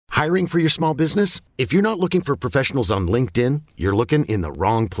Hiring for your small business? If you're not looking for professionals on LinkedIn, you're looking in the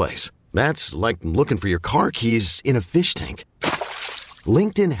wrong place. That's like looking for your car keys in a fish tank.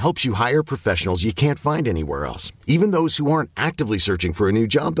 LinkedIn helps you hire professionals you can't find anywhere else, even those who aren't actively searching for a new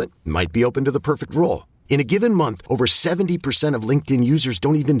job but might be open to the perfect role. In a given month, over 70% of LinkedIn users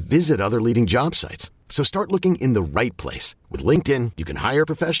don't even visit other leading job sites. So start looking in the right place. With LinkedIn, you can hire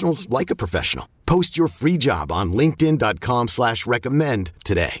professionals like a professional. Post your free job on linkedin.com/recommend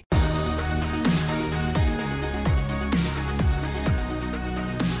today.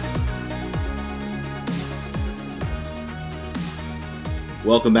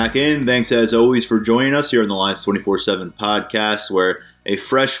 Welcome back in. Thanks as always for joining us here on the Lions 24/7 podcast, where a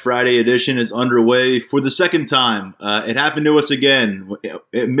fresh Friday edition is underway for the second time. It happened to us again.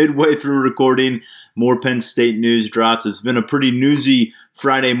 Midway through recording, more Penn State news drops. It's been a pretty newsy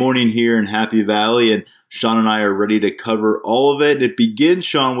Friday morning here in Happy Valley, and Sean and I are ready to cover all of it. It begins,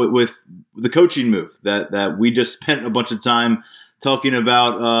 Sean, with the coaching move that we just spent a bunch of time talking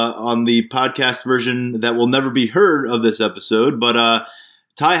about on the podcast version that will never be heard of this episode. But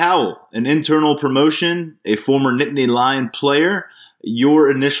Ty Howle, an internal promotion, a former Nittany Lion player. Your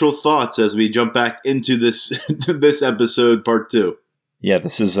initial thoughts as we jump back into this this episode, part 2. Yeah,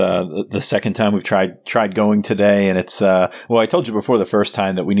 this is the second time we've tried going today, and it's well, I told you before the first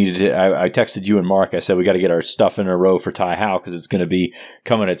time that we needed to. I texted you and Mark. I said we got to get our stuff in a row for Ty Howle because it's going to be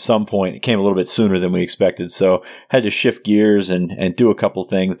coming at some point. It came a little bit sooner than we expected, so had to shift gears and do a couple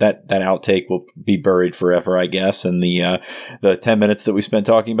things. That outtake will be buried forever, I guess. And the 10 minutes that we spent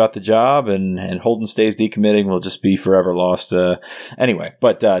talking about the job and Holden Staes decommitting will just be forever lost. Anyway,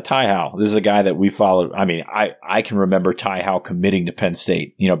 but Ty Howle, this is a guy that we followed. I mean, I can remember Ty Howle committing to Penn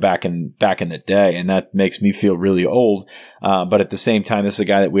State, back in the day, and that makes me feel really old. But at the same time, this is a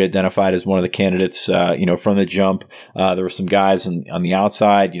guy that we identified as one of the candidates, from the jump. There were some guys on the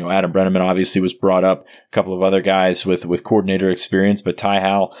outside. Adam Brenneman obviously was brought up. A couple of other guys with coordinator experience, but Ty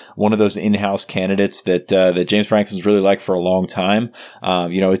Howle, one of those in-house candidates that James Franklin's really liked for a long time.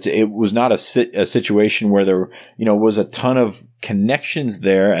 It was not a situation where there, was a ton of connections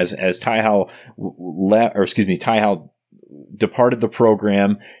there as Ty Howle Ty Howle departed the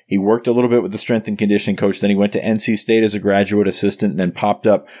program. He worked a little bit with the strength and conditioning coach. Then he went to NC State as a graduate assistant and then popped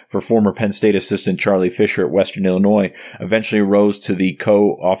up for former Penn State assistant Charlie Fisher at Western Illinois. Eventually rose to the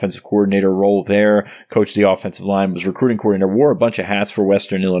co-offensive coordinator role there, coached the offensive line, was recruiting coordinator, wore a bunch of hats for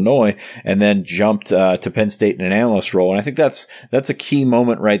Western Illinois, and then jumped to Penn State in an analyst role. And I think that's a key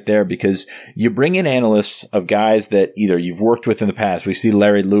moment right there because you bring in analysts of guys that either you've worked with in the past. We see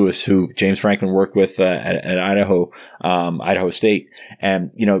Larry Lewis, who James Franklin worked with at Idaho State.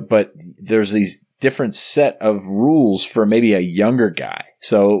 And, but there's these different set of rules for maybe a younger guy.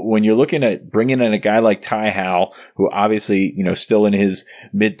 So when you're looking at bringing in a guy like Ty Howle, who obviously, still in his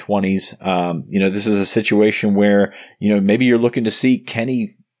mid-20s, this is a situation where, maybe you're looking to see, can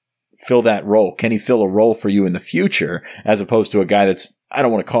he fill that role? Can he fill a role for you in the future as opposed to a guy that's, I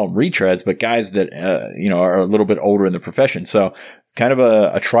don't want to call them retreads, but guys that, are a little bit older in the profession. So it's kind of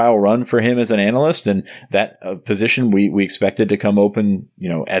a trial run for him as an analyst. And that position we expected to come open,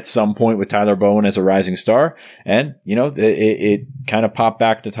 at some point with Tyler Bowen as a rising star. And, it kind of popped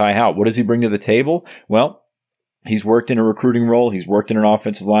back to Ty Howle. What does he bring to the table? Well, he's worked in a recruiting role. He's worked in an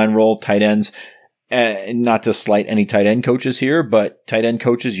offensive line role, tight ends. Not to slight any tight end coaches here, but tight end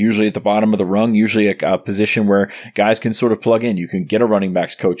coaches usually at the bottom of the rung, usually a position where guys can sort of plug in. You can get a running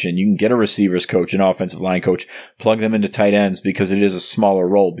backs coach in, you can get a receivers coach, an offensive line coach, plug them into tight ends because it is a smaller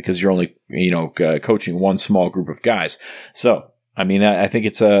role because you're only, coaching one small group of guys. So, I think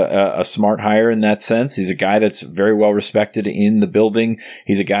it's a smart hire in that sense. He's a guy that's very well respected in the building.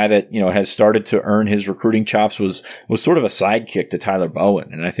 He's a guy that, has started to earn his recruiting chops, was sort of a sidekick to Tyler Bowen.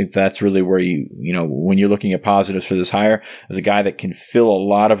 And I think that's really where when you're looking at positives for this hire, as a guy that can fill a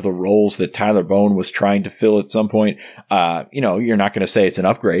lot of the roles that Tyler Bowen was trying to fill at some point, you're not going to say it's an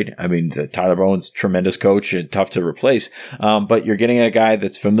upgrade. Tyler Bowen's a tremendous coach and tough to replace. But you're getting a guy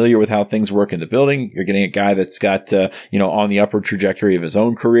that's familiar with how things work in the building. You're getting a guy that's got, on the upward trajectory of his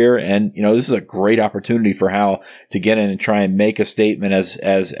own career. And, this is a great opportunity for Howle to get in and try and make a statement as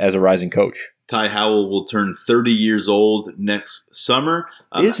a rising coach. Ty Howle will turn 30 years old next summer.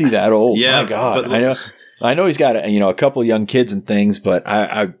 Is he that old? Yeah. My God. I know he's got a couple young kids and things, but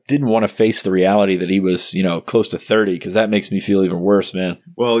I didn't want to face the reality that he was close to 30 because that makes me feel even worse, man.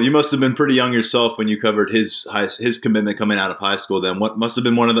 Well, you must have been pretty young yourself when you covered his commitment coming out of high school. Then what must have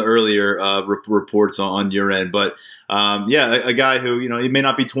been one of the earlier reports on your end, but a guy who he may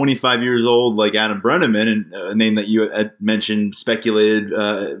not be 25 years old like Adam Brenneman, and a name that you had mentioned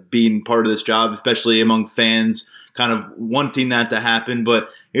speculated being part of this job, especially among fans kind of wanting that to happen. But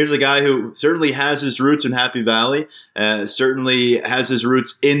here's a guy who certainly has his roots in Happy Valley, certainly has his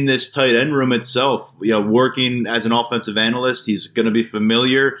roots in this tight end room itself. Working as an offensive analyst, he's going to be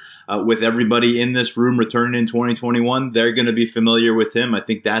familiar with everybody in this room returning in 2021. They're going to be familiar with him. I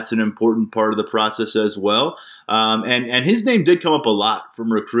think that's an important part of the process as well. And his name did come up a lot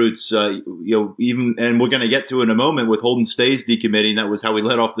from recruits, even, and we're going to get to in a moment with Holden Staes decommitting. That was how we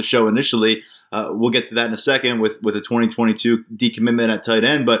led off the show initially. We'll get to that in a second with a 2022 decommitment at tight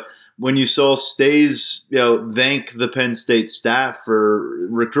end. But when you saw Staes, thank the Penn State staff for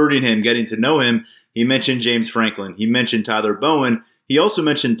recruiting him, getting to know him, he mentioned James Franklin. He mentioned Tyler Bowen. He also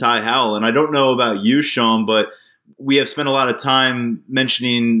mentioned Ty Howell. And I don't know about you, Sean, but we have spent a lot of time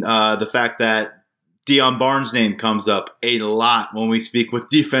mentioning the fact that Deion Barnes' name comes up a lot when we speak with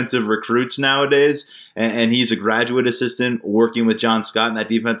defensive recruits nowadays. And he's a graduate assistant working with John Scott in that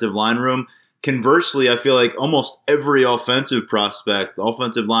defensive line room. Conversely, I feel like almost every offensive prospect,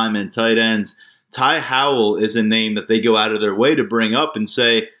 offensive lineman, tight ends, Ty Howell is a name that they go out of their way to bring up and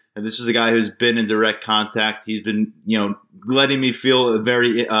say, and this is a guy who's been in direct contact. He's been, letting me feel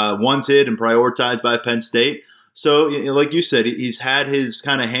very wanted and prioritized by Penn State. So, like you said, he's had his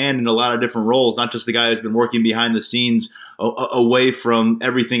kind of hand in a lot of different roles, not just the guy who's been working behind the scenes away from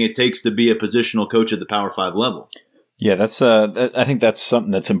everything it takes to be a positional coach at the Power 5 level. Yeah, that's. I think that's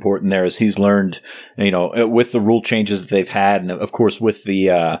something that's important there. Is he's learned, with the rule changes that they've had, and of course with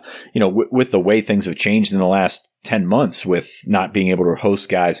the, with the way things have changed in the last 10 months, with not being able to host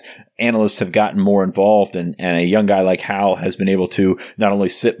guys, analysts have gotten more involved, and a young guy like Howell has been able to not only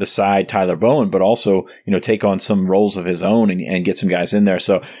sit beside Tyler Bowen, but also, take on some roles of his own and get some guys in there.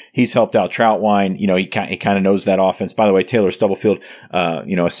 So he's helped out Troutwine. He kind of knows that offense. By the way, Taylor Stubblefield,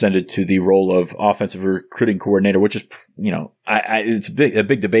 ascended to the role of offensive recruiting coordinator, which is, it's a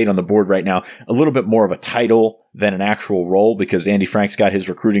big debate on the board right now. A little bit more of a title than an actual role, because Andy Frank's got his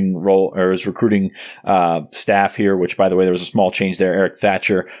recruiting role, or his recruiting staff here, which, by the way, there was a small change there. Eric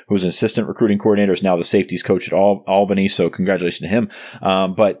Thatcher, who was an assistant recruiting coordinator, is now the safeties coach at Albany. So congratulations to him.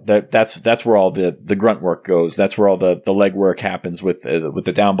 But that's where all the grunt work goes. That's where all the leg work happens with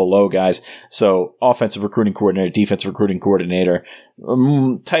the down below guys. So offensive recruiting coordinator, defensive recruiting coordinator,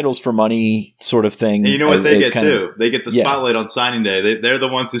 titles for money sort of thing. And you know what they get too? They get the spotlight on signing day. They're the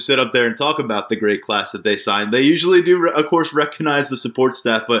ones who sit up there and talk about the great class that they signed. They usually do, of course, recognize the support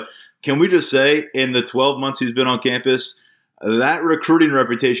staff, but can we just say, in the 12 months he's been on campus, that recruiting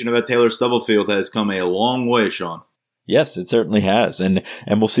reputation about Taylor Stubblefield has come a long way, Sean. Yes, it certainly has, and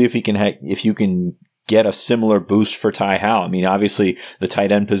we'll see if you can get a similar boost for Ty Howell. I mean, obviously, the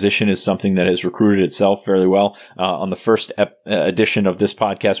tight end position is something that has recruited itself fairly well. On the first edition of this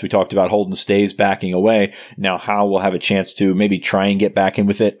podcast, we talked about Holden Staes backing away. Now Howell will have a chance to maybe try and get back in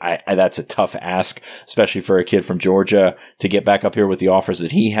with it. That's a tough ask, especially for a kid from Georgia to get back up here with the offers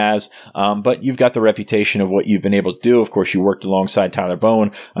that he has. But you've got the reputation of what you've been able to do. Of course, you worked alongside Tyler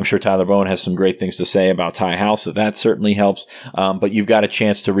Bowen. I'm sure Tyler Bowen has some great things to say about Ty Howell, so that certainly helps. But you've got a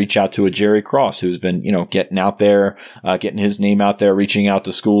chance to reach out to a Jerry Cross, who's been, getting out there, getting his name out there, reaching out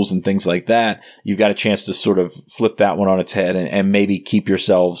to schools and things like that. You've got a chance to sort of flip that one on its head and maybe keep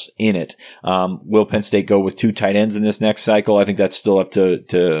yourselves in it. Will Penn State go with 2 tight ends in this next cycle? I think that's still up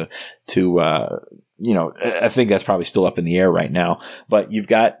to I think that's probably still up in the air right now. But you've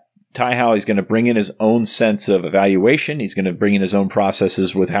got Ty Howell. He's going to bring in his own sense of evaluation. He's going to bring in his own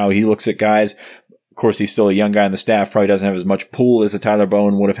processes with how he looks at guys. Of course, he's still a young guy on the staff, probably doesn't have as much pull as a Tyler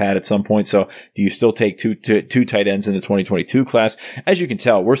Bowen would have had at some point. So do you still take two tight ends in the 2022 class? As you can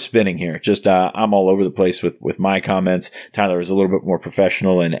tell, we're spinning here. Just, I'm all over the place with my comments. Tyler is a little bit more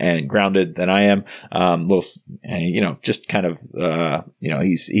professional and grounded than I am. Just kind of,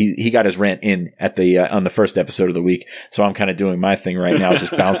 he got his rant in at on the first episode of the week. So I'm kind of doing my thing right now,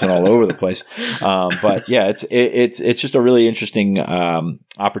 just bouncing all over the place. But yeah, it's just a really interesting,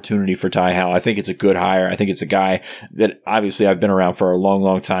 opportunity for Ty Howell. I think it's a good hire. I think it's a guy that obviously I've been around for a long,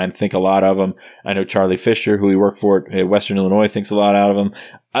 long time, think a lot of him. I know Charlie Fisher, who he worked for at Western Illinois, thinks a lot out of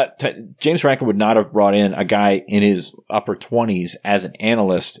him. James Franklin would not have brought in a guy in his upper 20s as an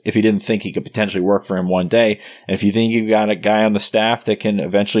analyst if he didn't think he could potentially work for him one day. And if you think you've got a guy on the staff that can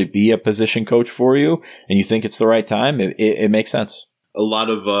eventually be a position coach for you and you think it's the right time, it makes sense. A lot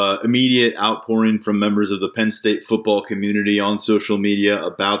of immediate outpouring from members of the Penn State football community on social media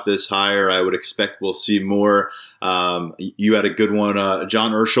about this hire. I would expect we'll see more. You had a good one,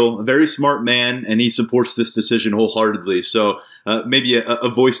 John Urschel, a very smart man, and he supports this decision wholeheartedly. So maybe a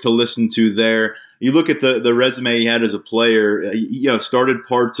voice to listen to there. You look at the resume he had as a player, started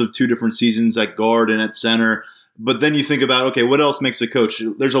parts of 2 different seasons at guard and at center. But then you think about, okay, what else makes a coach?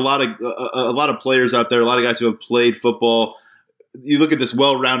 There's a lot of players out there, a lot of guys who have played football. You look at this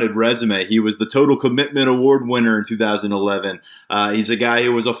well-rounded resume. He was the Total Commitment Award winner in 2011. He's a guy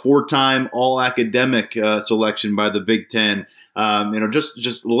who was a 4-time All-Academic selection by the Big Ten.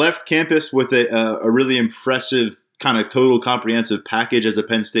 Just left campus with a really impressive kind of total comprehensive package as a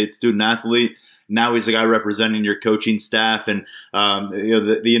Penn State student-athlete. Now he's a guy representing your coaching staff, and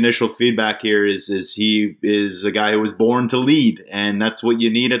the initial feedback here is he is a guy who was born to lead, and that's what you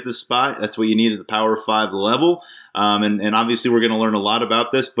need at this spot. That's what you need at the Power 5 level. And obviously we're going to learn a lot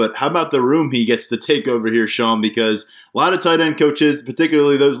about this, but how about the room he gets to take over here, Sean? Because a lot of tight end coaches,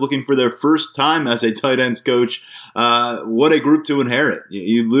 particularly those looking for their first time as a tight ends coach, what a group to inherit.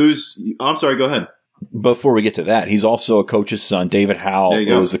 You lose. I'm sorry, go ahead. Before we get to that, he's also a coach's son, David Howell,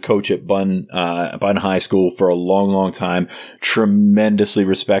 who was the coach at Bunn High School for a long, long time. Tremendously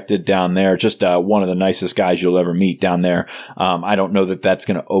respected down there. Just one of the nicest guys you'll ever meet down there. I don't know that that's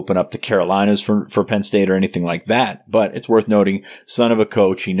going to open up the Carolinas for Penn State or anything like that, but it's worth noting, son of a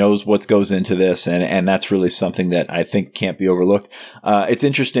coach, he knows what goes into this, and that's really something that I think can't be overlooked. It's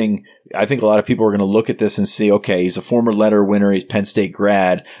interesting. I think a lot of people are going to look at this and see, okay, he's a former letter winner. He's Penn State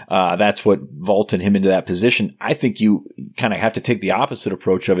grad. That's what vaulted him into that position. I think you kind of have to take the opposite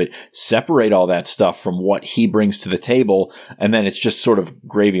approach of it, separate all that stuff from what he brings to the table. And then it's just sort of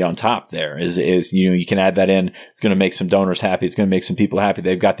gravy on top there you can add that in. It's going to make some donors happy. It's going to make some people happy.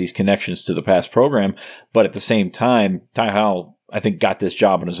 They've got these connections to the past program. But at the same time, Ty Howell, I think, got this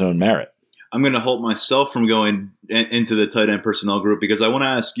job on his own merit. I'm going to hold myself from going into the tight end personnel group because I want to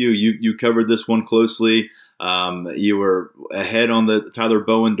ask you, you covered this one closely. You were ahead on the Tyler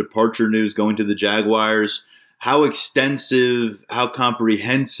Bowen departure news going to the Jaguars. How extensive, how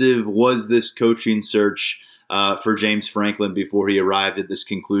comprehensive was this coaching search for James Franklin before he arrived at this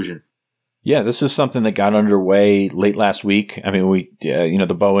conclusion? Yeah, this is something that got underway late last week. I mean,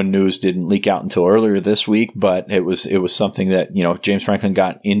 the Bowen news didn't leak out until earlier this week, but it was something that, James Franklin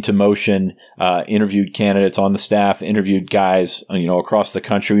got into motion, interviewed candidates on the staff, interviewed guys, across the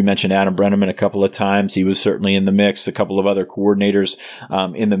country. We mentioned Adam Brenneman a couple of times. He was certainly in the mix, a couple of other coordinators,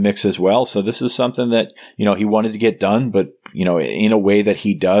 in the mix as well. So this is something that, he wanted to get done, but, in a way that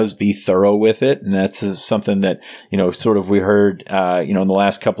he does, be thorough with it. And that's something that, sort of we heard, in the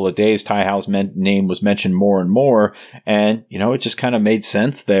last couple of days, Ty Howell's name was mentioned more and more. And, it just kind of made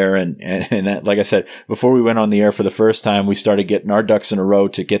sense there. And that, like I said, before we went on the air for the first time, we started getting our ducks in a row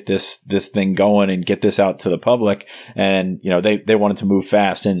to get this thing going and get this out to the public. And, they wanted to move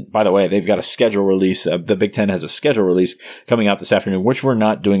fast. And by the way, they've got a schedule release. The Big Ten has a schedule release coming out this afternoon, which we're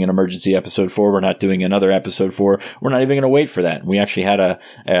not doing an emergency episode for. We're not doing another episode for. We're not even going to wait for that. We actually had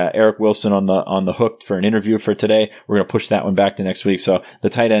Eric Wilson on the hook for an interview for today. We're going to push that one back to next week. So the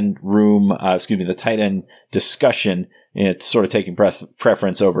tight end the tight end discussion, it's sort of taking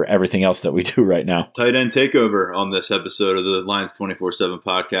preference over everything else that we do right now. Tight end takeover on this episode of the Lions 24/7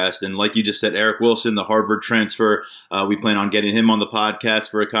 podcast. And like you just said, Eric Wilson, the Harvard transfer, we plan on getting him on the podcast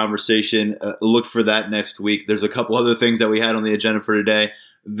for a conversation. Look for that next week. There's a couple other things that we had on the agenda for today.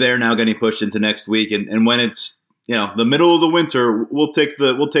 They're now getting pushed into next week. And when it's the middle of the winter, we'll take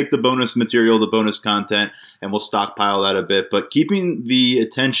the bonus material, the bonus content, and we'll stockpile that a bit. But keeping the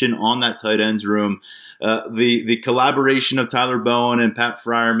attention on that tight ends room, the collaboration of Tyler Bowen and Pat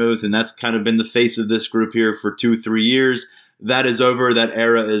Freiermuth, and that's kind of been the face of this group here for 2-3 years. That is over. That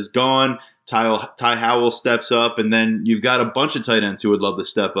era is gone. Ty Howell steps up, and then you've got a bunch of tight ends who would love to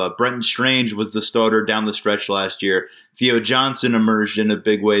step up. Brenton Strange was the starter down the stretch last year. Theo Johnson emerged in a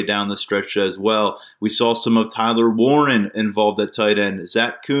big way down the stretch as well. We saw some of Tyler Warren involved at tight end.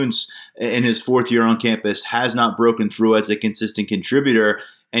 Zach Kuntz, in his 4th year on campus, has not broken through as a consistent contributor.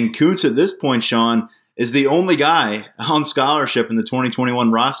 And Kuntz at this point, Sean, is the only guy on scholarship in the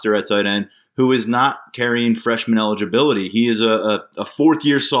 2021 roster at tight end who is not carrying freshman eligibility. He is a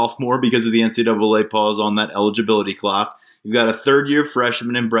 4th-year sophomore because of the NCAA pause on that eligibility clock. You've got a 3rd-year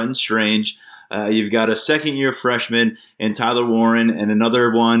freshman in Brenton Strange. You've got a 2nd-year freshman in Tyler Warren and another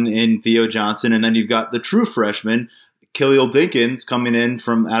one in Theo Johnson. And then you've got the true freshman, Khalil Dinkins, coming in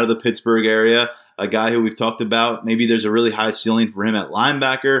from out of the Pittsburgh area, a guy who we've talked about. Maybe there's a really high ceiling for him at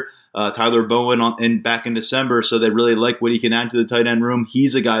linebacker. Tyler Bowen back in December, so they really like what he can add to the tight end room.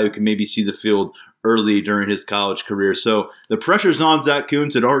 He's a guy who can maybe see the field early during his college career. So the pressure's on Zach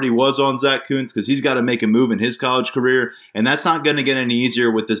Kuntz. It already was on Zach Kuntz because he's got to make a move in his college career, and that's not going to get any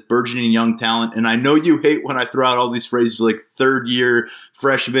easier with this burgeoning young talent. And I know you hate when I throw out all these phrases like 3rd-year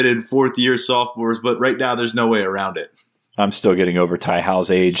freshmen and 4th-year sophomores, but right now there's no way around it. I'm still getting over Ty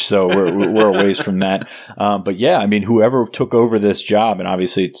Howell's age, so we're a ways from that. But yeah, I mean, whoever took over this job, and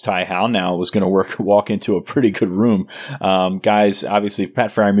obviously it's Ty Howell now, was going to walk into a pretty good room. Guys, obviously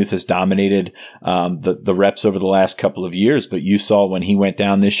Pat Freiermuth has dominated the reps over the last couple of years, but you saw when he went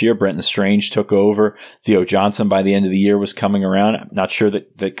down this year, Brenton Strange took over. Theo Johnson by the end of the year was coming around. I'm not sure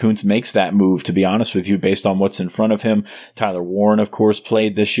that Kuntz makes that move, to be honest with you, based on what's in front of him. Tyler Warren, of course,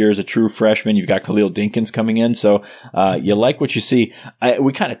 played this year as a true freshman. You've got Khalil Dinkins coming in, so you like what you see.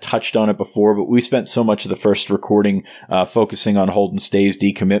 We kind of touched on it before, but we spent so much of the first recording focusing on Holden Stay's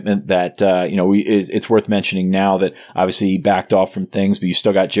decommitment that it's worth mentioning now that obviously he backed off from things, but you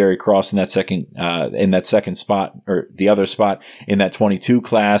still got Jerry Cross in that second spot, or the other spot in that 22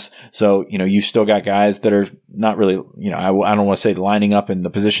 class. So you still got guys that are not really, I don't want to say lining up in the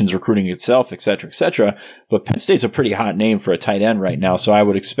positions recruiting itself, et cetera, but Penn State's a pretty hot name for a tight end right now. So I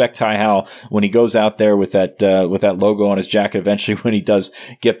would expect Ty Howell, when he goes out there with that logo on his jacket, eventually when he does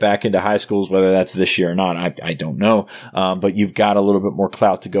get back into high schools, whether that's this year or not, I don't know. But you've got a little bit more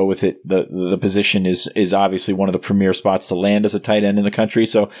clout to go with it. The position is obviously one of the premier spots to land as a tight end in the country.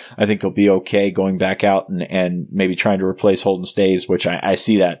 So I think he'll be okay going back out and maybe trying to replace Holden Stays, which I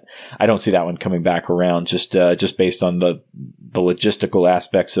see that. I don't see that one coming back around just based on the logistical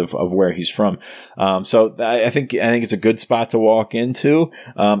aspects of where he's from. So I think it's a good spot to walk into.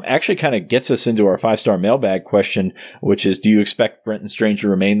 Actually kind of gets us into our 5-star mailbag question, which is, do you expect Brenton Strange to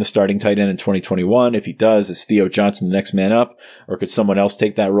remain the starting tight end in 2021? If he does, is Theo Johnson the next man up, or could someone else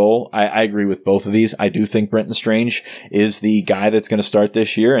take that role? I agree with both of these. I do think Brenton Strange is the guy that's going to start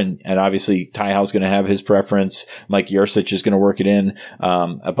this year, and obviously Ty Howell's going to have his preference. Mike Yurcich is going to work it in.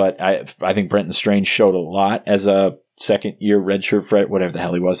 But I think Brenton Strange showed a lot as a second year redshirt Fred, whatever the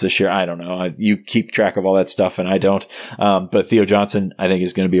hell he was this year. I don't know. You keep track of all that stuff and I don't. But Theo Johnson, I think,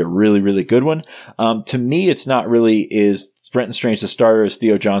 is going to be a really, really good one. To me, it's not really, is Brenton Strange the starter, is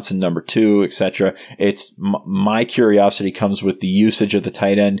Theo Johnson number 2, etc. It's my curiosity comes with the usage of the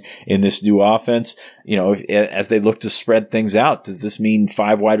tight end in this new offense. As they look to spread things out, does this mean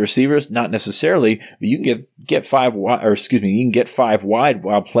 5 wide receivers? Not necessarily, but you can get 5 wide, you can get 5 wide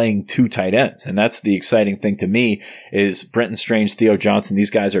while playing 2 tight ends. And that's the exciting thing to me, is Brenton Strange, Theo Johnson. These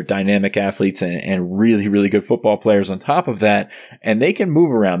guys are dynamic athletes and really, really good football players on top of that. And they can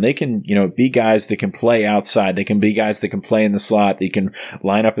move around. They can, be guys that can play outside. They can be guys that can play in the slot. They can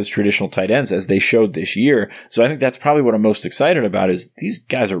line up as traditional tight ends, as they showed this year. So I think that's probably what I'm most excited about, is these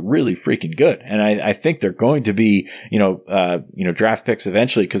guys are really freaking good. And I think they're going to be, draft picks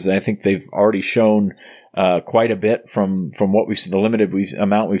eventually, because I think they've already shown quite a bit from what we've seen, the limited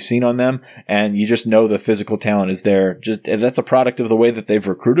amount we've seen on them. And you just know the physical talent is there, just as that's a product of the way that they've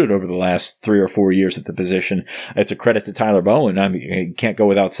recruited over the last 3 or 4 years at the position. It's a credit to Tyler Bowen. I mean, you can't go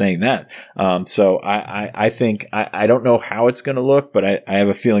without saying that. So I think, I don't know how it's going to look, but I have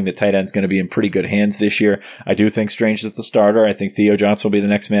a feeling that tight end's going to be in pretty good hands this year. I do think Strange is the starter. I think Theo Johnson will be the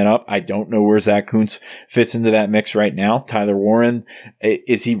next man up. I don't know where Zach Kuntz fits into that mix right now. Tyler Warren,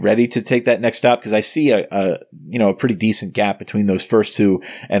 is he ready to take that next step? Because I see a pretty decent gap between those first 2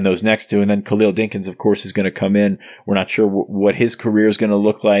 and those next 2. And then Khalil Dinkins, of course, is going to come in. We're not sure what his career is going to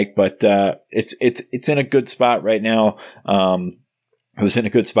look like, but it's in a good spot right now. It was in a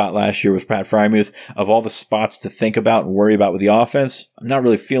good spot last year with Pat Freiermuth. Of all the spots to think about and worry about with the offense, I'm not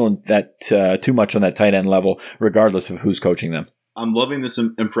really feeling that too much on that tight end level, regardless of who's coaching them. I'm loving this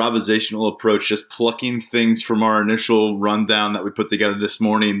improvisational approach, just plucking things from our initial rundown that we put together this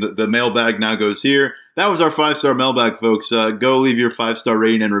morning. The mailbag now goes here. That was our 5-star mailbag, folks. Go leave your 5-star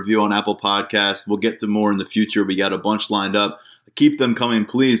rating and review on Apple Podcasts. We'll get to more in the future. We got a bunch lined up. Keep them coming,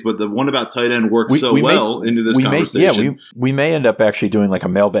 please. But the one about tight end works into this conversation. We may end up actually doing like a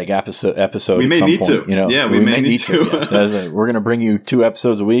mailbag episode. We may need to. We may need to. Yes. We're going to bring you 2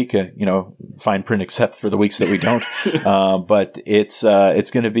 episodes a week. Fine print except for the weeks that we don't. But it's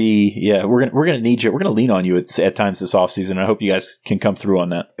going to be we're going to need you. We're going to lean on you at times this offseason. I hope you guys can come through on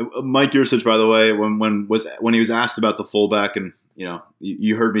that. Mike Yurcich, by the way, when he was asked about the fullback, and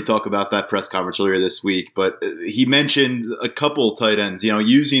you heard me talk about that press conference earlier this week, but he mentioned a couple tight ends,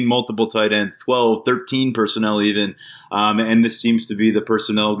 using multiple tight ends, 12, 13 personnel even. And this seems to be the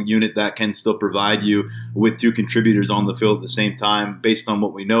personnel unit that can still provide you with 2 contributors on the field at the same time, based on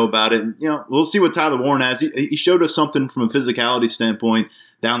what we know about it. And, we'll see what Tyler Warren has. He showed us something from a physicality standpoint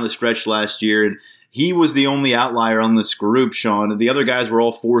down the stretch last year. And he was the only outlier on this group, Sean. The other guys were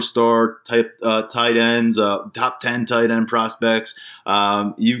all 4-star type tight ends, top 10 tight end prospects.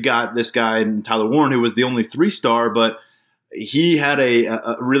 You've got this guy, Tyler Warren, who was the only 3-star, but he had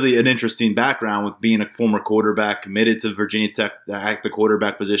a really an interesting background with being a former quarterback committed to Virginia Tech at the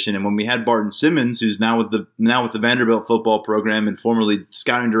quarterback position. And when we had Barton Simmons, who's now with the Vanderbilt football program and formerly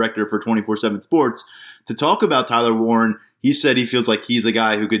scouting director for 24/7 Sports, to talk about Tyler Warren, he said he feels like he's a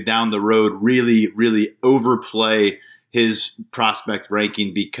guy who could down the road really, really overplay his prospect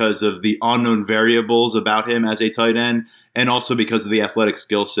ranking because of the unknown variables about him as a tight end and also because of the athletic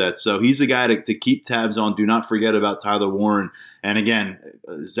skill set. So he's a guy to keep tabs on. Do not forget about Tyler Warren. And again,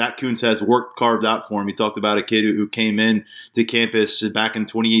 Zach Kuntz has work carved out for him. He talked about a kid who came in to campus back in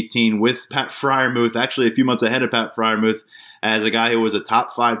 2018 with Pat Freiermuth, actually a few months ahead of Pat Freiermuth, as a guy who was a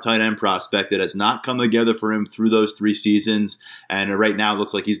top 5 tight end prospect. That has not come together for him through those 3 seasons, and right now it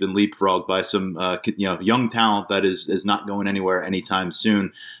looks like he's been leapfrogged by some young talent that is not going anywhere anytime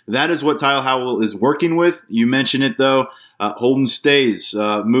soon. That is what Tyler Howell is working with. You mentioned it though. Holden Staes,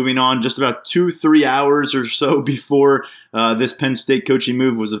 moving on just about 2-3 hours or so before this Penn State coaching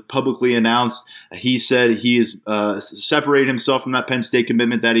move was publicly announced. He said he is separated himself from that Penn State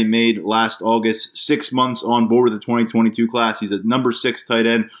commitment that he made last August. 6 months on board with the 2022 class. He's a number 6 tight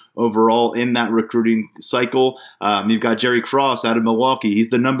end overall in that recruiting cycle. You've got Jerry Cross out of Milwaukee. He's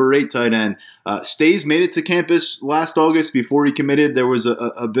the number 8 tight end. Staes made it to campus last August before he committed. There was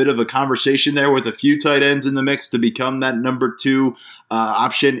a bit of a conversation there with a few tight ends in the mix to become that number 2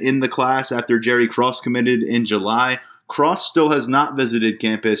 option in the class after Jerry Cross committed in July. Cross still has not visited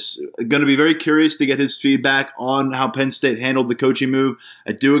campus. Going to be very curious to get his feedback on how Penn State handled the coaching move.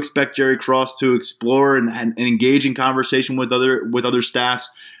 I do expect Jerry Cross to explore and engage in conversation with other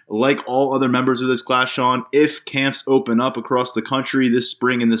staffs. Like all other members of this class, Sean, if camps open up across the country this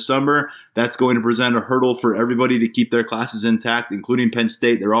spring and this summer, that's going to present a hurdle for everybody to keep their classes intact, including Penn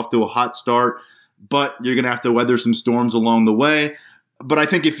State. They're off to a hot start, but you're going to have to weather some storms along the way. But I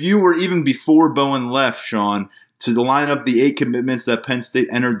think if you were even before Bowen left, Sean, to line up the 8 commitments that Penn State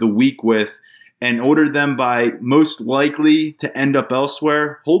entered the week with and ordered them by most likely to end up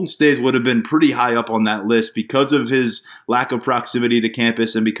elsewhere, Holden Staes would have been pretty high up on that list because of his lack of proximity to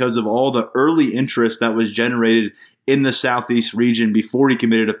campus and because of all the early interest that was generated in the Southeast region before he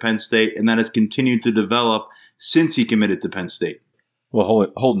committed to Penn State, and that has continued to develop since he committed to Penn State.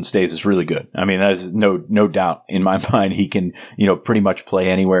 Well, Holden Staes is really good. I mean, that is no doubt in my mind. He can, pretty much play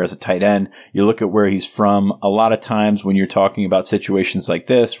anywhere as a tight end. You look at where he's from. A lot of times when you're talking about situations like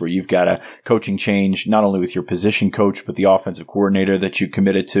this, where you've got a coaching change, not only with your position coach, but the offensive coordinator that you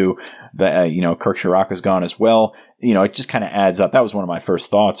committed to, Kirk Ciarrocca's gone as well. It just kind of adds up. That was one of my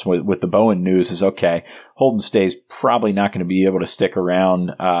first thoughts with the Bowen news is, okay, Holden Staes probably not going to be able to stick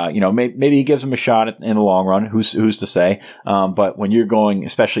around. Maybe he gives him a shot in the long run. Who's to say? But when you're going,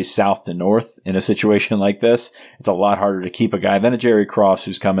 especially south to north in a situation like this, it's a lot harder to keep a guy than a Jerry Cross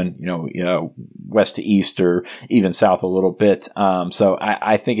who's coming, west to east or even south a little bit. So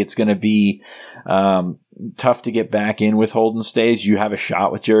I think it's going to be, tough to get back in with Holden Staes. You have a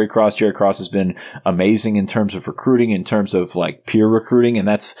shot with Jerry Cross. Jerry Cross has been amazing in terms of recruiting, in terms of like peer recruiting. And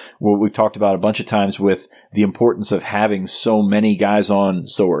that's what we've talked about a bunch of times with the importance of having so many guys on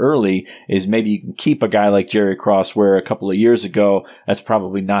so early is maybe you can keep a guy like Jerry Cross where a couple of years ago, that's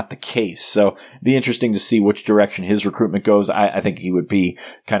probably not the case. So it'd be interesting to see which direction his recruitment goes. I think he would be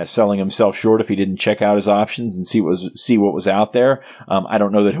kind of selling himself short if he didn't check out his options and see what was out there. I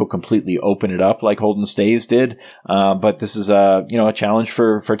don't know that he'll completely open it up like Holden Staes did. But this is a challenge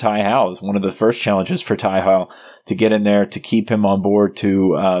for Ty Howell. It's one of the first challenges for Ty Howell to get in there, to keep him on board,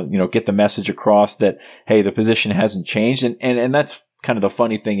 to, get the message across that, hey, the position hasn't changed. And that's kind of the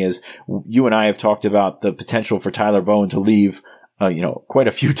funny thing is you and I have talked about the potential for Tyler Bowen to leave, quite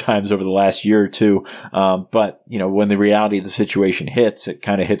a few times over the last year or two. But when the reality of the situation hits, it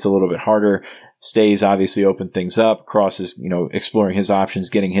kind of hits a little bit harder. Staes obviously opened things up. Cross is, exploring his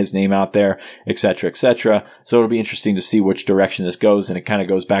options, getting his name out there, et cetera, et cetera. So it'll be interesting to see which direction this goes. And it kind of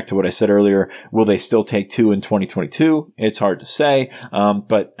goes back to what I said earlier. Will they still take 2 in 2022? It's hard to say.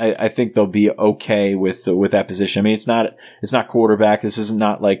 But I think they'll be okay with that position. I mean, it's not quarterback. This isn't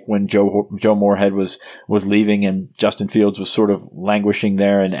not like when Joe Moorhead was leaving and Justin Fields was sort of languishing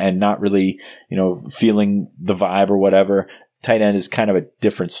there and not really, feeling the vibe or whatever. Tight end is kind of a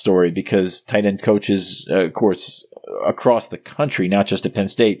different story because tight end coaches, of course, across the country, not just at Penn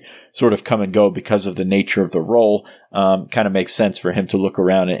State, sort of come and go because of the nature of the role. Kind of makes sense for him to look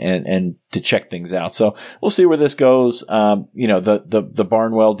around and to check things out. So we'll see where this goes. The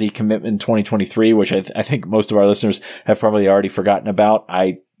Barnwell decommitment in 2023, which I think most of our listeners have probably already forgotten about.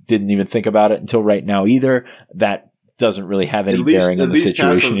 I didn't even think about it until right now either. That doesn't really have any bearing on the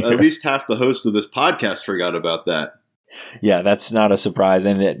situation here. At least half the hosts of this podcast forgot about that. Yeah, that's not a surprise,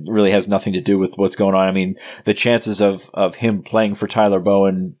 and it really has nothing to do with what's going on. I mean, the chances of him playing for Tyler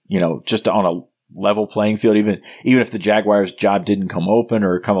Bowen, just on a level playing field, even if the Jaguars' job didn't come open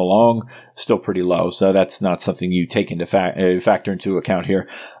or come along, still pretty low. So that's not something you take into factor into account here.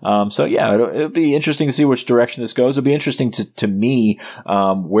 So yeah, it'll be interesting to see which direction this goes. It'll be interesting to me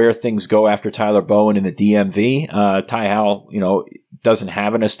where things go after Tyler Bowen in the DMV. Ty Howell, doesn't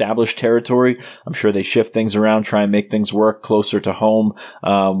have an established territory. I'm sure they shift things around, try and make things work closer to home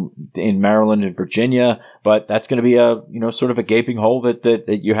in Maryland and Virginia. But that's going to be a sort of a gaping hole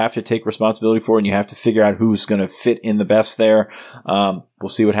that you have to take responsibility for, and you have to figure out who's going to fit in the best there. We'll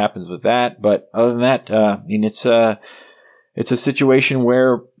see what happens with that. But other than that, it's a situation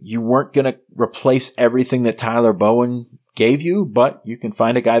where you weren't going to replace everything that Tyler Bowen gave you, but you can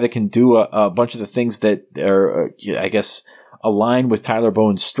find a guy that can do a bunch of the things that are, I guess, align with Tyler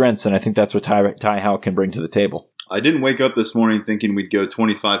Bowen's strengths, and I think that's what Ty Howell can bring to the table. I didn't wake up this morning thinking we'd go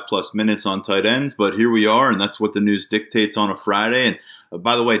 25 plus minutes on tight ends, but here we are, and that's what the news dictates on a Friday. And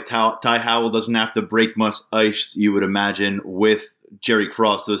by the way, Ty Howell doesn't have to break much ice, you would imagine, with Jerry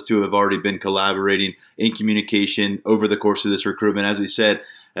Cross. Those two have already been collaborating in communication over the course of this recruitment. As we said,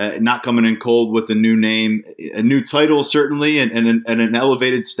 not coming in cold with a new name, a new title certainly, and an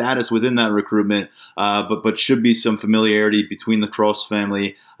elevated status within that recruitment, but should be some familiarity between the Cross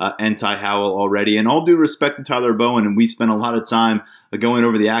family and Ty Howell already. And all due respect to Tyler Bowen, and we spent a lot of time going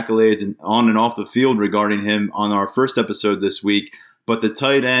over the accolades and on and off the field regarding him on our first episode this week, but the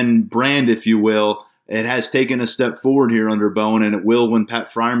tight end brand, if you will, it has taken a step forward here under Bowen, and it will when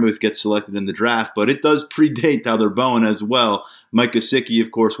Pat Freiermuth gets selected in the draft. But it does predate Tyler Bowen as well. Mike Gesicki,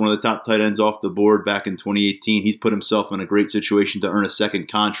 of course, one of the top tight ends off the board back in 2018. He's put himself in a great situation to earn a second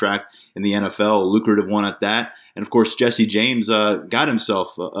contract in the NFL, a lucrative one at that. And, of course, Jesse James got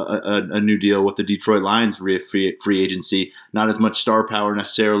himself a new deal with the Detroit Lions free agency. Not as much star power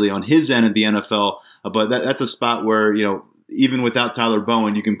necessarily on his end of the NFL, but that's a spot where, even without Tyler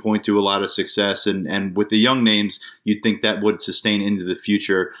Bowen, you can point to a lot of success. And with the young names, you'd think that would sustain into the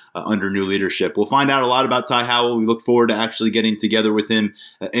future under new leadership. We'll find out a lot about Ty Howell. We look forward to actually getting together with him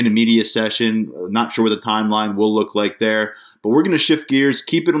in a media session. Not sure what the timeline will look like there. But we're going to shift gears,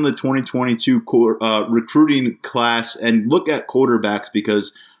 keep it on the 2022 recruiting class, and look at quarterbacks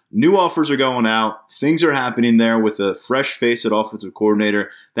because new offers are going out. Things are happening there with a fresh face at offensive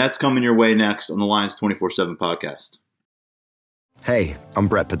coordinator. That's coming your way next on the Lions 24/7 podcast. Hey, I'm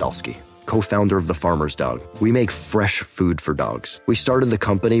Brett Podolsky, co-founder of The Farmer's Dog. We make fresh food for dogs. We started the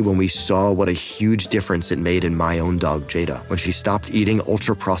company when we saw what a huge difference it made in my own dog, Jada, when she stopped eating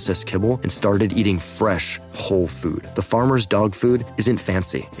ultra-processed kibble and started eating fresh, whole food. The Farmer's Dog food isn't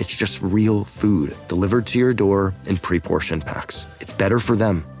fancy. It's just real food delivered to your door in pre-portioned packs. It's better for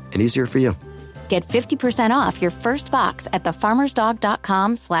them and easier for you. Get 50% off your first box at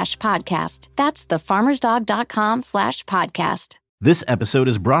thefarmersdog.com/podcast. That's thefarmersdog.com/podcast. This episode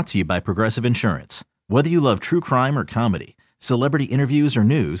is brought to you by Progressive Insurance. Whether you love true crime or comedy, celebrity interviews or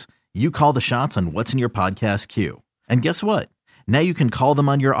news, you call the shots on what's in your podcast queue. And guess what? Now you can call them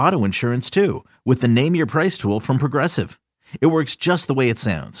on your auto insurance too with the Name Your Price tool from Progressive. It works just the way it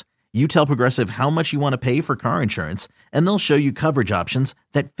sounds. You tell Progressive how much you want to pay for car insurance, and they'll show you coverage options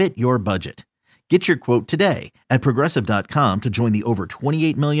that fit your budget. Get your quote today at Progressive.com to join the over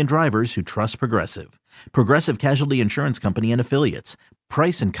 28 million drivers who trust Progressive. Progressive Casualty Insurance Company and Affiliates.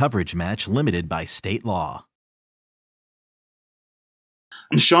 Price and coverage match limited by state law.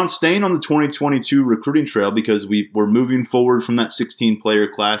 Sean, staying on the 2022 recruiting trail because we're moving forward from that 16-player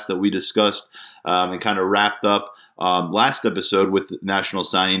class that we discussed and kind of wrapped up last episode with National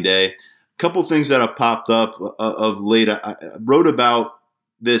Signing Day. A couple things that have popped up of late. I wrote about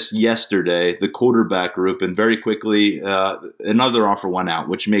this yesterday, the quarterback group, and very quickly another offer went out,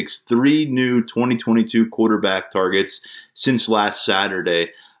 which makes 3 new 2022 quarterback targets since last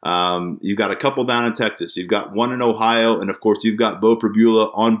Saturday. You've got a couple down in Texas. You've got one in Ohio, and of course you've got Beau Pribula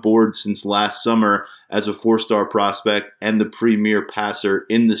on board since last summer as a 4-star prospect and the premier passer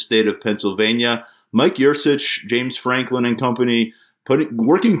in the state of Pennsylvania. Mike Yurcich, James Franklin and company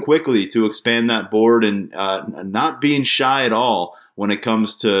working quickly to expand that board and not being shy at all when it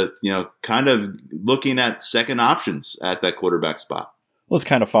comes to, kind of looking at second options at that quarterback spot. Well, it's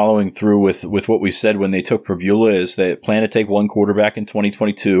kind of following through with what we said when they took Pribula is they plan to take one quarterback in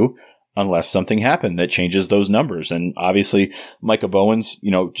 2022 unless something happened that changes those numbers. And obviously, Micah Bowen's,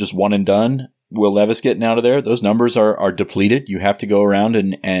 just one and done. Will Levis getting out of there? Those numbers are depleted. You have to go around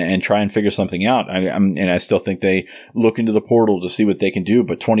and try and figure something out. I still think they look into the portal to see what they can do.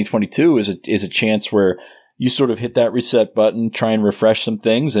 But 2022 is a chance where you sort of hit that reset button, try and refresh some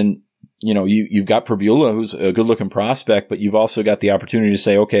things, and you've got Pribula, who's a good looking prospect, but you've also got the opportunity to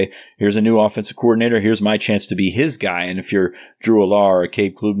say, okay, here's a new offensive coordinator. Here's my chance to be his guy. And if you're Drew Allar or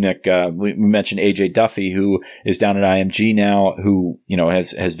Cade Klubnik, we mentioned AJ Duffy, who is down at IMG now, who,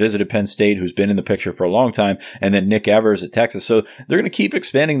 has visited Penn State, who's been in the picture for a long time. And then Nick Evers at Texas. So they're going to keep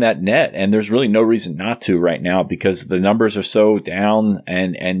expanding that net. And there's really no reason not to right now because the numbers are so down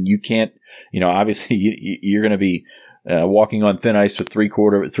and you can't, obviously you're going to be walking on thin ice with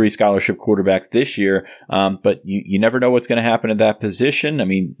three scholarship quarterbacks this year. But you never know what's going to happen at that position. I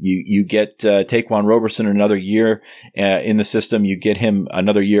mean, you get Taquan Roberson another year in the system. You get him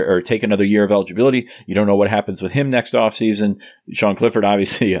another year or take another year of eligibility. You don't know what happens with him next offseason. Sean Clifford,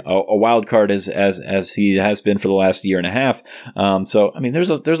 obviously a wild card as he has been for the last year and a half. So, I mean, there's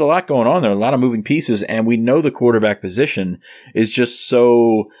a lot going on there, a lot of moving pieces, and we know the quarterback position is just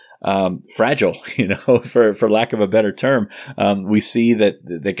so fragile, for lack of a better term. We see that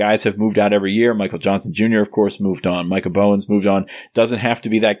the guys have moved out every year. Michael Johnson Jr., of course, moved on. Micah Bowens moved on. Doesn't have to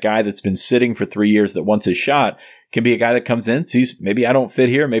be that guy that's been sitting for 3 years that wants his shot. Can be a guy that comes in, sees maybe I don't fit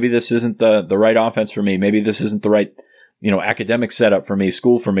here. Maybe this isn't the right offense for me. Maybe this isn't the right academic setup for me,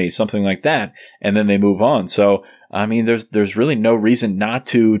 school for me, something like that. And then they move on. So, I mean, there's really no reason not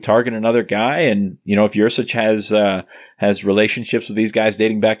to target another guy. And, if Yurcich has relationships with these guys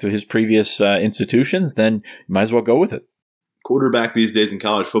dating back to his previous institutions, then you might as well go with it. Quarterback these days in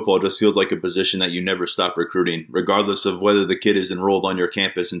college football just feels like a position that you never stop recruiting, regardless of whether the kid is enrolled on your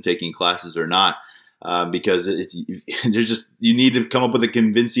campus and taking classes or not. Because you need to come up with a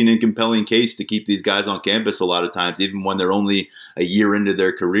convincing and compelling case to keep these guys on campus a lot of times, even when they're only a year into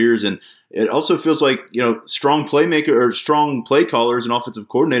their careers. And it also feels like, strong playmaker or strong play callers and offensive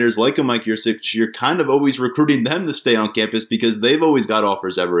coordinators like a Mike Yurcich, you're kind of always recruiting them to stay on campus because they've always got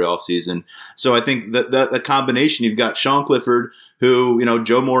offers every offseason. So I think that the combination, you've got Sean Clifford, who,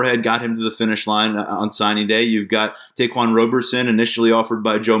 Joe Moorhead got him to the finish line on signing day. You've got Taquan Roberson, initially offered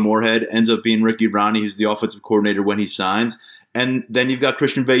by Joe Moorhead, ends up being Ricky Ronnie, who's the offensive coordinator when he signs. And then you've got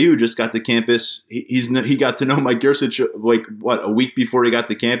Christian Veilleux, who just got to campus. He got to know Mike Yurcich a week before he got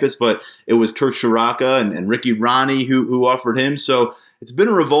to campus, but it was Kirk Ciarrocca and Ricky Ronnie who offered him. So it's been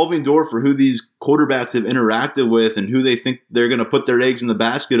a revolving door for who these quarterbacks have interacted with and who they think they're going to put their eggs in the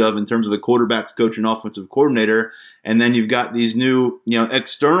basket of in terms of a quarterback's coach and offensive coordinator. And then you've got these new,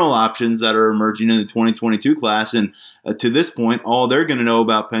 external options that are emerging in the 2022 class. And to this point, all they're going to know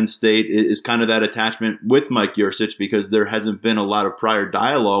about Penn State is kind of that attachment with Mike Yurcich because there hasn't been a lot of prior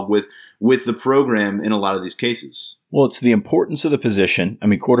dialogue with the program in a lot of these cases. Well, it's the importance of the position. I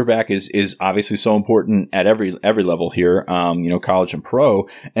mean, quarterback is obviously so important at every level here, college and pro,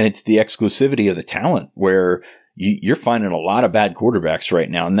 and it's the exclusivity of the talent where you're finding a lot of bad quarterbacks right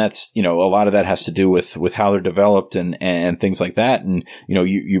now. And that's, a lot of that has to do with how they're developed and things like that. And,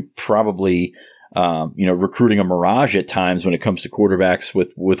 you probably, recruiting a mirage at times when it comes to quarterbacks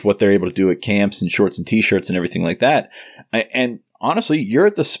with what they're able to do at camps and shorts and t-shirts and everything like that. And honestly, you're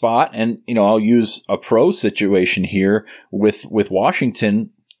at the spot, and, I'll use a pro situation here with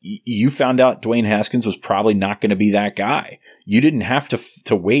Washington. You found out Dwayne Haskins was probably not going to be that guy. You didn't have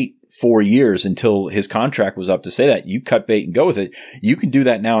to wait 4 years until his contract was up to say that. You cut bait and go with it. You can do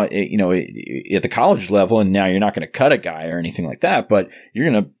that now, at the college level, and now you're not going to cut a guy or anything like that, but you're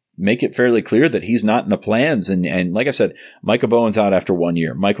going to make it fairly clear that he's not in the plans. And like I said, Micah Bowens out after 1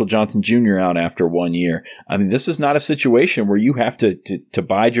 year, Michael Johnson Jr. out after 1 year. I mean, this is not a situation where you have to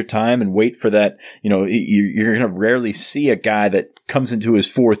bide your time and wait for that. You're going to rarely see a guy that comes into his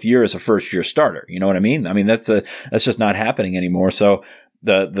fourth year as a first year starter. You know what I mean? I mean, that's just not happening anymore. So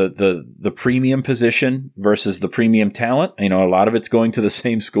the premium position versus the premium talent, a lot of it's going to the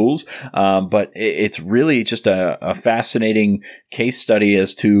same schools. But it's really just a fascinating case study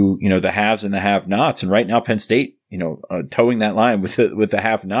as to, the haves and the have-nots. And right now, Penn State, towing that line with the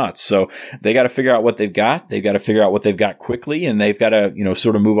have-nots. So they got to figure out what they've got. They've got to figure out what they've got quickly, and they've got to,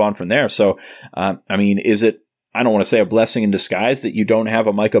 sort of move on from there. So, is it, I don't want to say a blessing in disguise that you don't have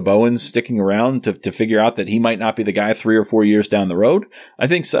a Micah Bowens sticking around to figure out that he might not be the guy 3 or 4 years down the road? I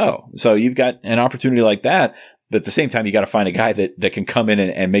think so. So you've got an opportunity like that. But at the same time, you got to find a guy that can come in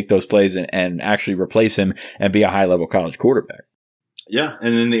and make those plays and actually replace him and be a high-level college quarterback. Yeah,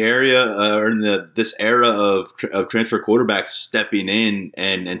 and in the area or in this era of transfer quarterbacks stepping in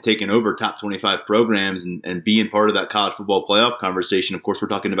and taking over top 25 programs and being part of that college football playoff conversation, of course, we're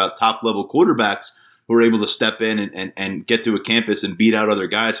talking about top-level quarterbacks who are able to step in and get to a campus and beat out other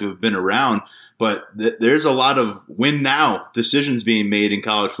guys who have been around. But there's a lot of win now decisions being made in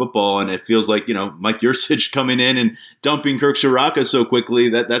college football, and it feels like, Mike Yurcich coming in and dumping Kirk Ciarrocca so quickly,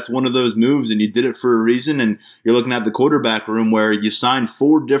 that's one of those moves, and you did it for a reason. And you're looking at the quarterback room where you signed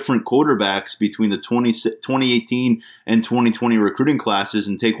 4 different quarterbacks between the 2018 and 2020 recruiting classes,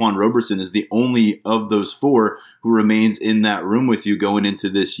 and Taquan Roberson is the only of those 4 who remains in that room with you going into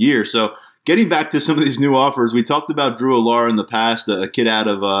this year. So getting back to some of these new offers, we talked about Drew Allar in the past, a kid out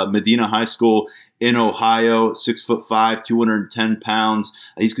of Medina High School in Ohio, 6'5", 210 pounds.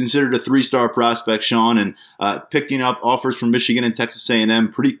 He's considered a 3-star prospect, Sean, and picking up offers from Michigan and Texas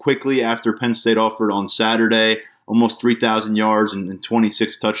A&M pretty quickly after Penn State offered on Saturday, almost 3,000 yards and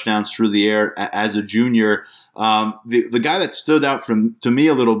 26 touchdowns through the air as a junior. The guy that stood out to me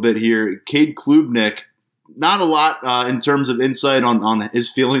a little bit here, Cade Klubnik. Not a lot in terms of insight on his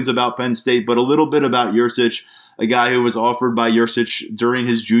feelings about Penn State, but a little bit about Yurcich, a guy who was offered by Yurcich during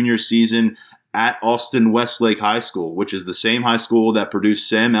his junior season at Austin Westlake High School, which is the same high school that produced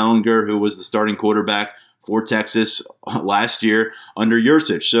Sam Ehlinger, who was the starting quarterback for Texas last year under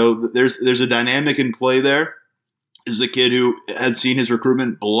Yurcich. So there's a dynamic in play there. This is a kid who has seen his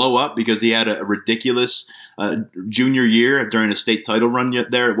recruitment blow up because he had a ridiculous junior year during a state title run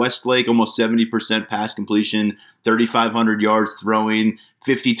there at Westlake, almost 70% pass completion, 3,500 yards throwing,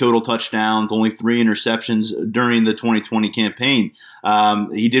 50 total touchdowns, only 3 interceptions during the 2020 campaign.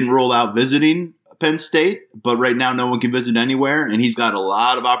 He didn't roll out visiting Penn State, but right now no one can visit anywhere, and he's got a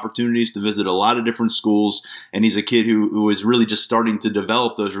lot of opportunities to visit a lot of different schools, and he's a kid who is really just starting to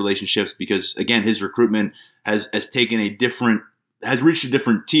develop those relationships because, again, his recruitment has reached a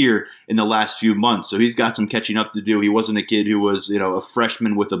different tier in the last few months. So he's got some catching up to do. He wasn't a kid who was, a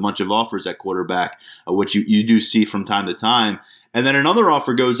freshman with a bunch of offers at quarterback, which you do see from time to time. And then another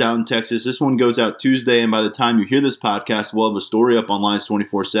offer goes out in Texas. This one goes out Tuesday, and by the time you hear this podcast, we'll have a story up on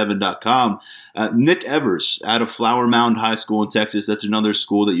Lions247.com. Nick Evers out of Flower Mound High School in Texas. That's another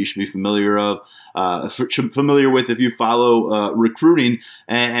school that you should be familiar with if you follow recruiting.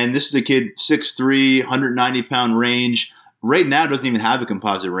 And this is a kid, 6'3", 190-pound range. Right now doesn't even have a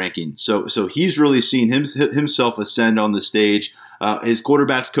composite ranking. So he's really seen himself ascend on the stage. His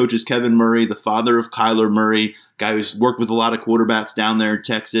quarterbacks coach is Kevin Murray, the father of Kyler Murray, guy who's worked with a lot of quarterbacks down there in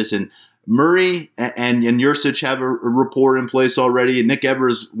Texas. And Murray and Yurcich have a rapport in place already. And Nick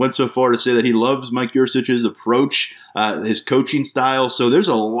Evers went so far to say that he loves Mike Yurcich's approach, his coaching style. So there's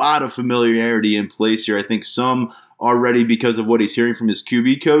a lot of familiarity in place here. I think some already because of what he's hearing from his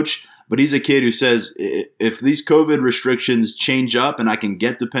QB coach. But he's a kid who says, if these COVID restrictions change up and I can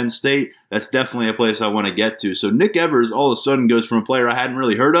get to Penn State, that's definitely a place I want to get to. So Nick Evers all of a sudden goes from a player I hadn't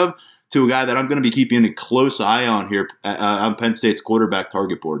really heard of to a guy that I'm going to be keeping a close eye on here on Penn State's quarterback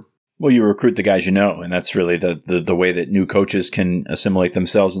target board. Well, you recruit the guys you know, and that's really the way that new coaches can assimilate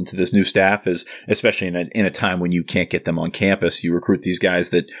themselves into this new staff is, especially in a time when you can't get them on campus, you recruit these guys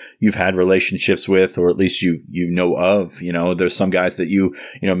that you've had relationships with, or at least you know of. There's some guys that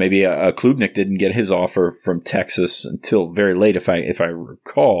maybe a Klubnik didn't get his offer from Texas until very late, if I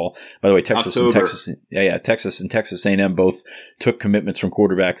recall. By the way, Texas and Texas A&M both took commitments from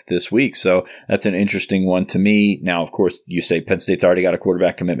quarterbacks this week, so that's an interesting one to me. Now, of course, you say Penn State's already got a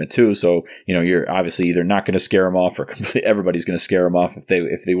quarterback commitment too. So, you're obviously either not going to scare him off or everybody's going to scare him off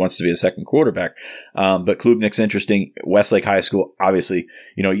if he wants to be a second quarterback. But Klubnik's interesting. Westlake High School, obviously,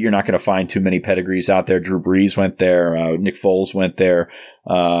 you're not going to find too many pedigrees out there. Drew Brees went there. Nick Foles went there.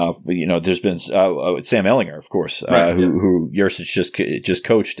 There's been Sam Ehlinger, of course, who Yurcich just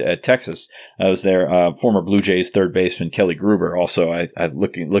coached at Texas. I was there. Former Blue Jays third baseman Kelly Gruber, also. I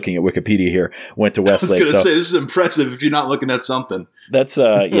looking at Wikipedia here, went to Westlake. I was going to say, this is impressive if you're not looking at something. That's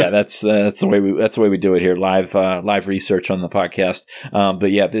that's the way we do it here. Live research on the podcast. But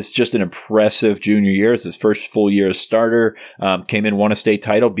yeah, this is just an impressive junior year. It's his first full year as starter. Came in, won a state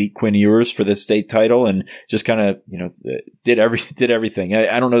title, beat Quinn Ewers for the state title, and just kind of did everything.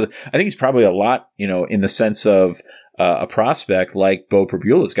 I don't know. I think he's probably a lot, in the sense of a prospect like Beau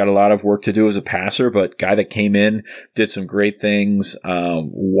Pribula. He's got a lot of work to do as a passer, but guy that came in, did some great things,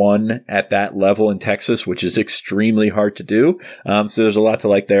 won at that level in Texas, which is extremely hard to do. So there's a lot to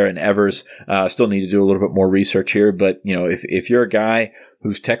like there. And Evers still need to do a little bit more research here. But, if you're a guy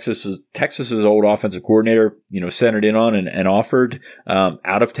who's Texas's old offensive coordinator, centered in on and offered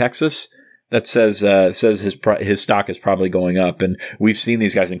out of Texas, that says his stock is probably going up, and we've seen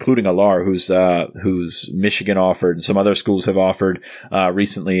these guys, including Allar, who's Michigan offered, and some other schools have offered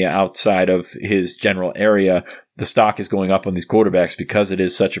recently outside of his general area. The stock is going up on these quarterbacks because it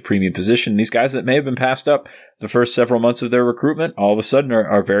is such a premium position. These guys that may have been passed up the first several months of their recruitment, all of a sudden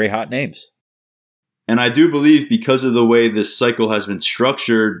are very hot names. And I do believe because of the way this cycle has been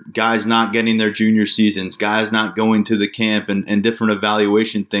structured, guys not getting their junior seasons, guys not going to the camp and different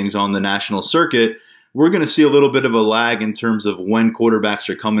evaluation things on the national circuit, we're going to see a little bit of a lag in terms of when quarterbacks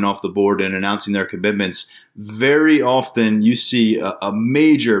are coming off the board and announcing their commitments. Very often you see a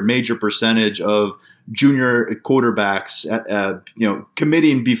major percentage of junior quarterbacks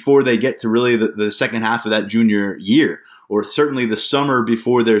committing before they get to really the second half of that junior year, or certainly the summer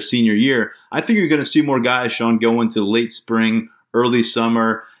before their senior year. I think you're going to see more guys, Sean, go into late spring, early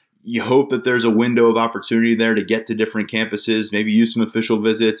summer. You hope that there's a window of opportunity there to get to different campuses, maybe use some official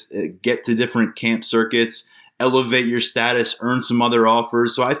visits, get to different camp circuits, elevate your status, earn some other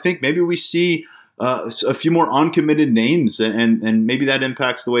offers. So I think maybe we see a few more uncommitted names, and maybe that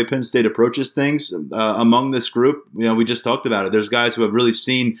impacts the way Penn State approaches things among this group. We just talked about it. There's guys who have really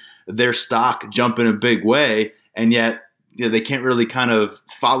seen their stock jump in a big way, and yet they can't really kind of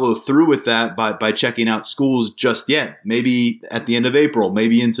follow through with that by checking out schools just yet. Maybe at the end of April,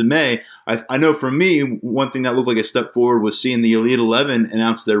 maybe into May. I know for me, one thing that looked like a step forward was seeing the Elite 11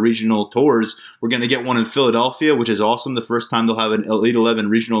 announce their regional tours. We're going to get one in Philadelphia, which is awesome. The first time they'll have an Elite 11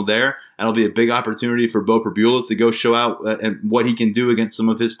 regional there. That'll be a big opportunity for Beau Pribula to go show out what he can do against some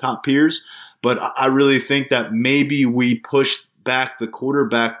of his top peers. But I really think that maybe we push back the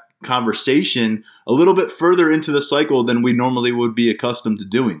quarterback conversation a little bit further into the cycle than we normally would be accustomed to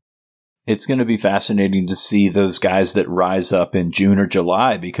doing. It's going to be fascinating to see those guys that rise up in June or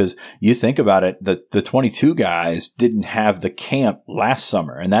July, because you think about it, the 22 guys didn't have the camp last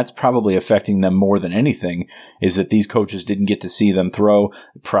summer, and that's probably affecting them more than anything, is that these coaches didn't get to see them throw,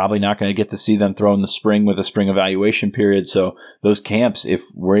 probably not going to get to see them throw in the spring with a spring evaluation period. So those camps, if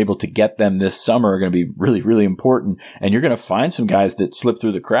we're able to get them this summer, are going to be really, really important. And you're going to find some guys that slip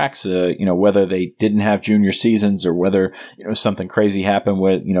through the cracks, whether they didn't have junior seasons or whether something crazy happened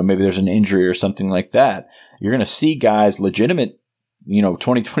with, maybe there's an injury or something like that. You're going to see guys, legitimate,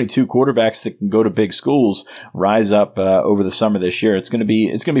 2022 quarterbacks that can go to big schools rise up over the summer this year. It's going to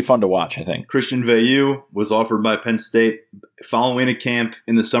be fun to watch, I think. Christian Veilleux was offered by Penn State following a camp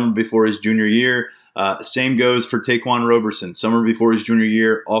in the summer before his junior year. Same goes for Taquan Roberson. Summer before his junior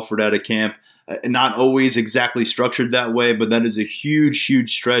year, offered at a camp. Not always exactly structured that way, but that is a huge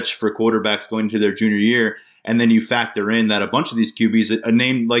stretch for quarterbacks going into their junior year. And then you factor in that a bunch of these QBs, a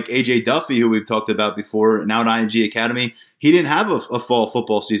name like A.J. Duffy, who we've talked about before, now at IMG Academy, he didn't have a fall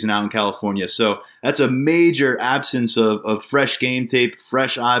football season out in California. So that's a major absence of fresh game tape,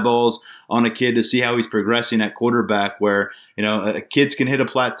 fresh eyeballs on a kid to see how he's progressing at quarterback, where kids can hit a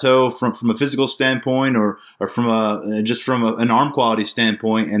plateau from a physical standpoint or from an arm quality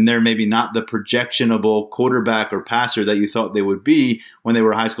standpoint, and they're maybe not the projectionable quarterback or passer that you thought they would be when they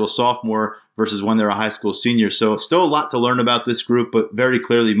were a high school sophomore versus when they're a high school senior. So still a lot to learn about this group, but very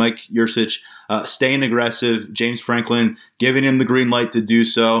clearly Mike Yurcich staying aggressive, James Franklin giving him the green light to do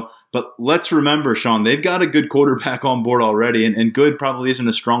so. But let's remember, Sean, they've got a good quarterback on board already, and good probably isn't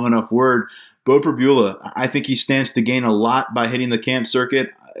a strong enough word. Beau Pribula, I think he stands to gain a lot by hitting the camp circuit.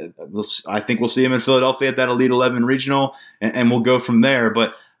 I think we'll see him in Philadelphia at that Elite 11 regional, and we'll go from there.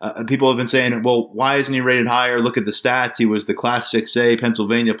 But people have been saying, well, why isn't he rated higher? Look at the stats. He was the Class 6A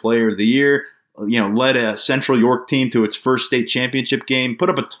Pennsylvania Player of the Year, led a Central York team to its first state championship game, put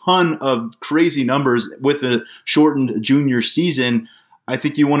up a ton of crazy numbers with a shortened junior season. I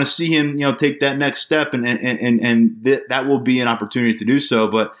think you want to see him, take that next step, and that will be an opportunity to do so.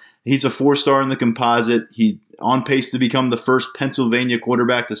 But he's a 4-star in the composite. He's on pace to become the first Pennsylvania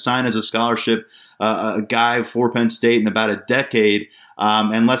quarterback to sign as a scholarship, a guy for Penn State in about a decade.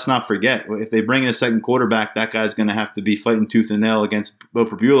 And let's not forget, if they bring in a second quarterback, that guy's going to have to be fighting tooth and nail against Beau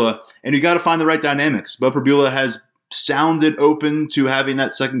Pribula. And you got to find the right dynamics. Beau Pribula has sounded open to having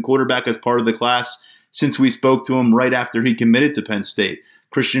that second quarterback as part of the class since we spoke to him right after he committed to Penn State.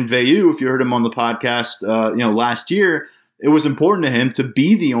 Christian Veilleux, if you heard him on the podcast, last year, it was important to him to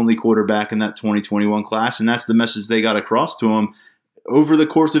be the only quarterback in that 2021 class, and that's the message they got across to him. Over the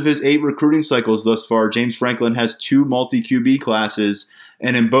course of his 8 recruiting cycles thus far, James Franklin has 2 multi-QB classes,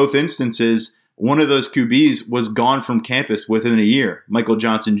 and in both instances, one of those QBs was gone from campus within a year. Michael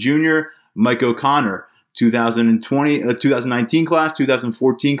Johnson Jr., Mike O'Connor, 2019 class,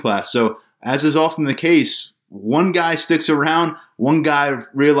 2014 class. So as is often the case, one guy sticks around, one guy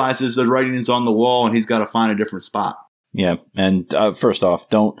realizes the writing is on the wall, and he's got to find a different spot. Yeah, and first off,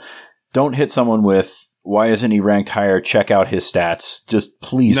 don't hit someone with why isn't he ranked higher? Check out his stats. Just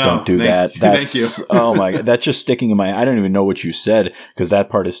please don't do that. Thank you. Oh my God. That's just sticking in my, I don't even know what you said because that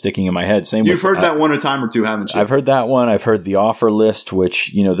part is sticking in my head. You've heard that one a time or two, haven't you? I've heard that one. I've heard the offer list,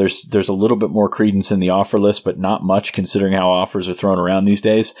 which, there's a little bit more credence in the offer list, but not much considering how offers are thrown around these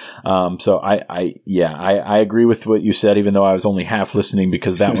days. So I agree with what you said, even though I was only half listening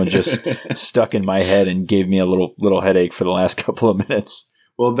because that one just stuck in my head and gave me a little headache for the last couple of minutes.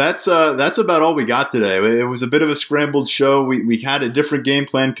 Well, that's about all we got today. It was a bit of a scrambled show. We had a different game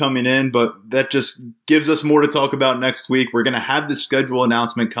plan coming in, but that just gives us more to talk about next week. We're going to have the schedule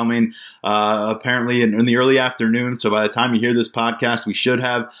announcement coming apparently in the early afternoon. So by the time you hear this podcast, we should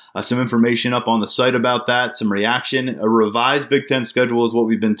have some information up on the site about that, some reaction. A revised Big Ten schedule is what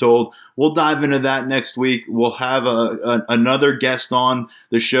we've been told. We'll dive into that next week. We'll have another guest on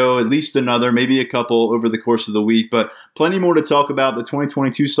the show, at least another, maybe a couple over the course of the week, but plenty more to talk about. The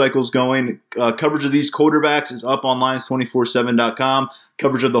 2022 cycle's going. Coverage of these quarterbacks is up on Lions247.com.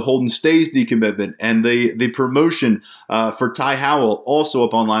 Coverage of the Holden Stays decommitment and the promotion for Ty Howell also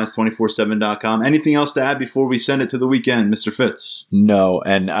up on Lions247.com. Anything else to add before we send it to the weekend, Mr. Fitz? No,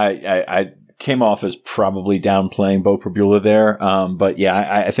 and I came off as probably downplaying Beau Pribula there. But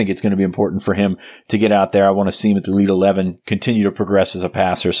yeah, I think it's going to be important for him to get out there. I want to see him at the Elite 11, continue to progress as a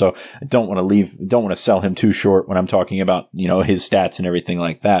passer. So I don't want to sell him too short when I'm talking about, his stats and everything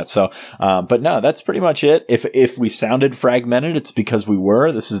like that. So, but no, that's pretty much it. If we sounded fragmented, it's because we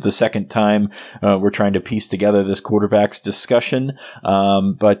were. This is the second time, we're trying to piece together this quarterbacks discussion.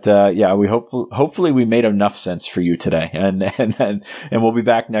 We hopefully we made enough sense for you today and we'll be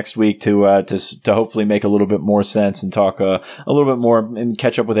back next week to hopefully make a little bit more sense and talk a little bit more and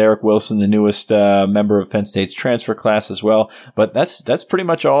catch up with Eric Wilson, the newest member of Penn State's transfer class as well. But that's pretty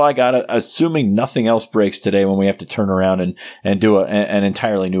much all I got, assuming nothing else breaks today when we have to turn around and do an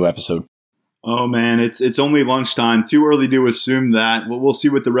entirely new episode. Oh man, it's only lunchtime. Too early to assume that. We'll see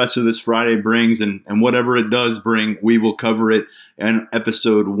what the rest of this Friday brings, and whatever it does bring, we will cover it in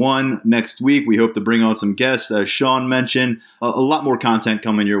episode 1 next week. We hope to bring on some guests, as Sean mentioned. A lot more content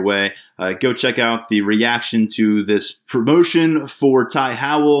coming your way. Go check out the reaction to this promotion for Ty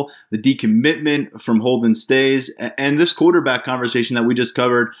Howell, the decommitment from Holden Stays, and this quarterback conversation that we just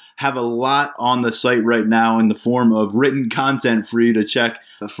covered. Have a lot on the site right now in the form of written content for you to check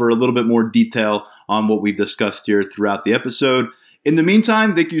for a little bit more detail on what we've discussed here throughout the episode. In the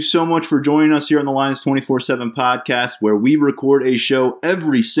meantime, thank you so much for joining us here on the Lions 24/7 podcast, where we record a show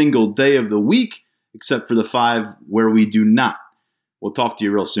every single day of the week, except for the 5 where we do not. We'll talk to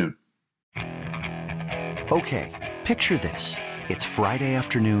you real soon. Okay, picture this. It's Friday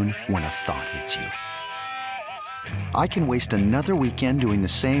afternoon when a thought hits you. I can waste another weekend doing the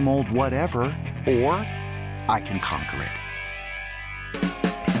same old whatever, or I can conquer it.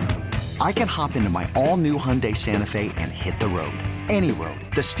 I can hop into my all-new Hyundai Santa Fe and hit the road. Any road.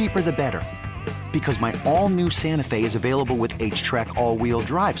 The steeper, the better. Because my all-new Santa Fe is available with H-Track all-wheel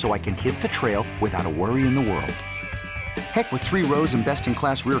drive, so I can hit the trail without a worry in the world. Heck, with 3 rows and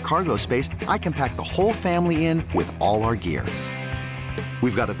best-in-class rear cargo space, I can pack the whole family in with all our gear.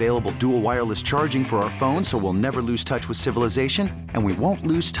 We've got available dual wireless charging for our phones, so we'll never lose touch with civilization, and we won't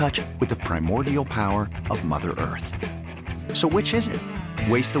lose touch with the primordial power of Mother Earth. So which is it?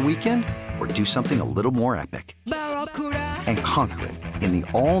 Waste the weekend or do something a little more epic? And conquer it in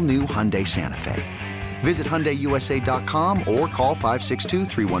the all-new Hyundai Santa Fe. Visit HyundaiUSA.com or call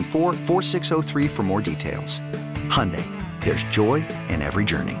 562-314-4603 for more details. Hyundai, there's joy in every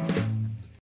journey.